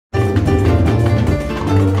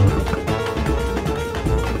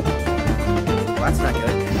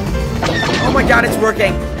god, it's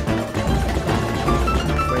working.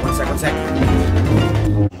 Wait, one sec.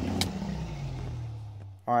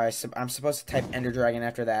 Alright, so I'm supposed to type Ender Dragon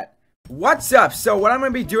after that. What's up? So what I'm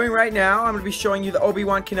going to be doing right now, I'm going to be showing you the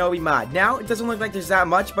Obi-Wan Kenobi mod. Now, it doesn't look like there's that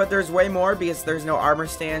much, but there's way more because there's no armor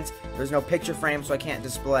stands, there's no picture frame, so I can't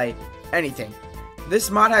display anything. This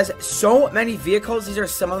mod has so many vehicles. These are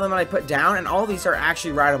some of them that I put down, and all these are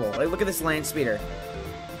actually rideable. Like, look at this land speeder.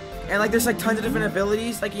 And, like, there's, like, tons of different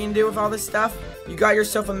abilities, like, you can do with all this stuff. You got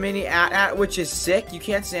yourself a mini AT-AT, which is sick. You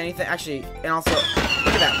can't see anything. Actually, and also, look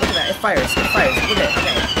at that. It fires. Look at it.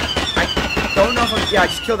 Okay. I don't know if I'm... Yeah, I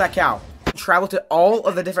just killed that cow. Travel to all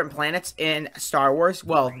of the different planets in Star Wars.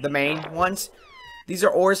 Well, the main ones. These are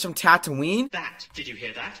orders from Tatooine. Did you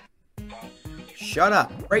hear that? Shut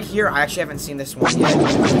up. Right here, I actually haven't seen this one yet.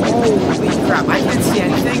 Holy crap, I can't see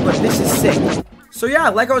anything, but this is sick. So yeah,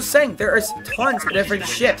 like I was saying, there is tons of different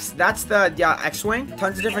ships. That's the X-Wing.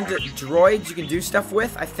 Tons of different droids you can do stuff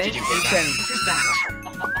with. I think you can...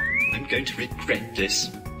 I'm going to regret this.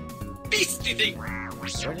 Beastie thing! What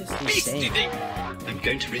is he saying? I'm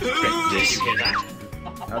going to regret this. You hear that?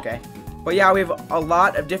 Okay. But yeah, we have a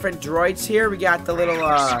lot of different droids here. We got the little,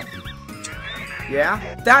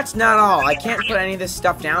 yeah. That's not all. I can't put any of this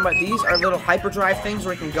stuff down, but these are little hyperdrive things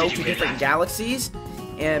where we can go to different galaxies.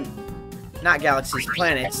 And, not galaxies,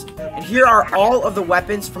 planets. And here are all of the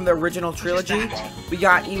weapons from the original trilogy. We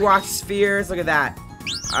got Ewok spheres. Look at that.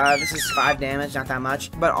 This is 5 damage, not that much.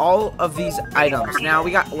 But all of these items. Now, we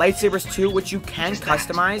got lightsabers too, which you can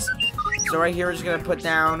customize. So right here, we're just going to put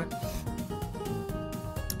down...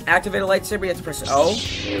 Activate a lightsaber, you have to press O.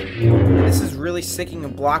 And this is really sick. You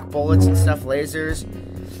can block bullets and stuff, lasers.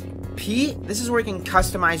 P, this is where you can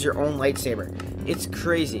customize your own lightsaber. It's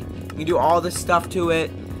crazy. You can do all this stuff to it.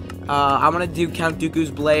 I'm going to do Count Dooku's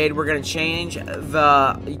blade. We're going to change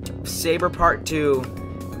the saber part to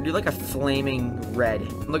do like a flaming red.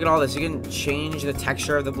 Look at all this. You can change the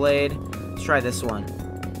texture of the blade. Let's try this one.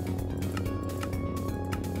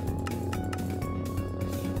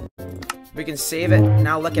 We can save it.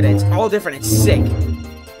 Now look at it. It's all different. It's sick.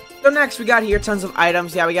 So next we got here tons of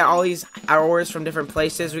items. Yeah, we got all these hours from different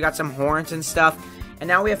places. We got some horns and stuff. And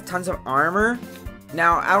now we have tons of armor.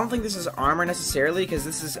 Now, I don't think this is armor necessarily because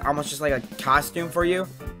this is almost just like a costume for you.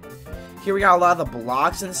 Here we got a lot of the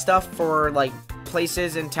blocks and stuff for like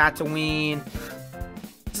places in Tatooine.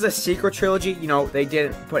 This is a secret trilogy. You know, they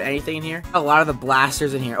didn't put anything in here. A lot of the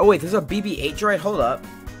blasters in here. Oh wait, there's a BB-8 droid. Hold up.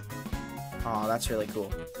 Oh, that's really cool.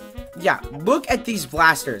 Yeah, look at these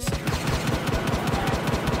blasters.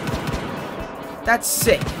 That's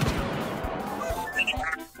sick.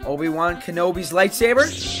 Obi-Wan Kenobi's lightsaber.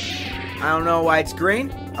 I don't know why it's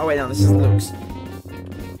green. Oh wait, no, this is Luke's.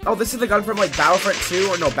 Oh, this is the gun from like Battlefront 2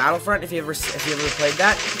 or no Battlefront if you ever played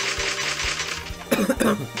that.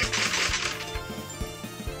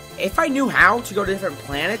 If I knew how to go to different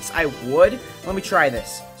planets, I would. Let me try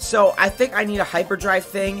this. So I think I need a hyperdrive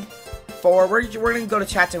thing. We're gonna go to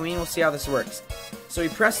Tatooine. We'll see how this works. So we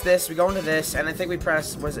press this, we go into this, and I think we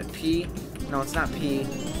press, what is it, P? No, it's not P.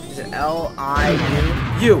 Is it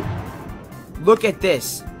L-I-U? U. Look at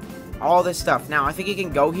this. All this stuff. Now, I think you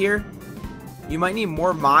can go here. You might need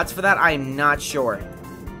more mods for that. I am not sure.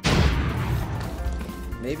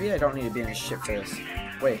 Maybe I don't need to be in a ship for this.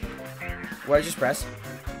 Wait. What did I just press?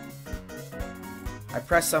 I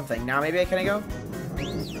pressed something. Now maybe can I go?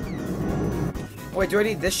 Wait, do I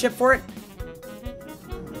need this ship for it?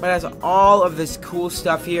 But it has all of this cool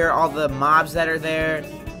stuff here, all the mobs that are there.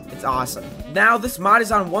 It's awesome. Now, this mod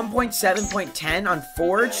is on 1.7.10 on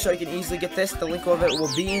Forge, so you can easily get this. The link of it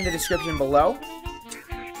will be in the description below.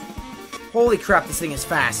 Holy crap, this thing is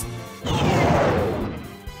fast.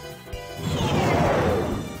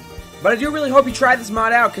 But I do really hope you try this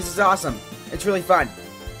mod out, because it's awesome. It's really fun.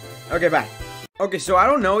 Okay, bye. Okay, so I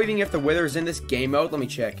don't know even if the Wither is in this game mode. Let me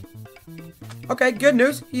check. Okay, good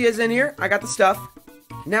news. He is in here. I got the stuff.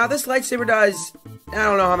 Now, this lightsaber does... I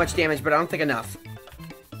don't know how much damage, but I don't think enough.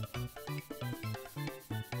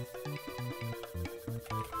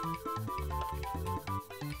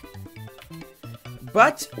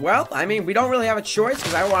 But, well, I mean, we don't really have a choice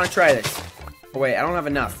because I want to try this. Oh, wait, I don't have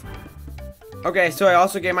enough. Okay, so I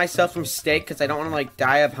also gave myself some steak because I don't want to, like,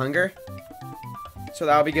 die of hunger. So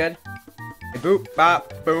that'll be good. Boop,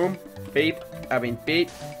 bop, boom, beep. Beep.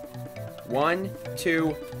 1,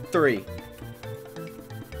 2, 3.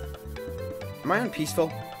 Am I on peaceful?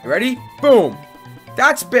 You ready? Boom!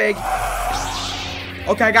 That's big!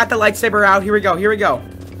 Okay, I got the lightsaber out. Here we go.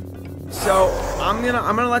 So, I'm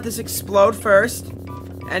gonna let this explode first.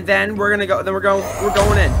 And then we're going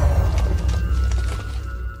in.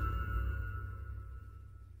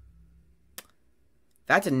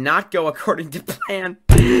 That did not go according to plan.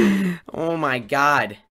 Oh my god.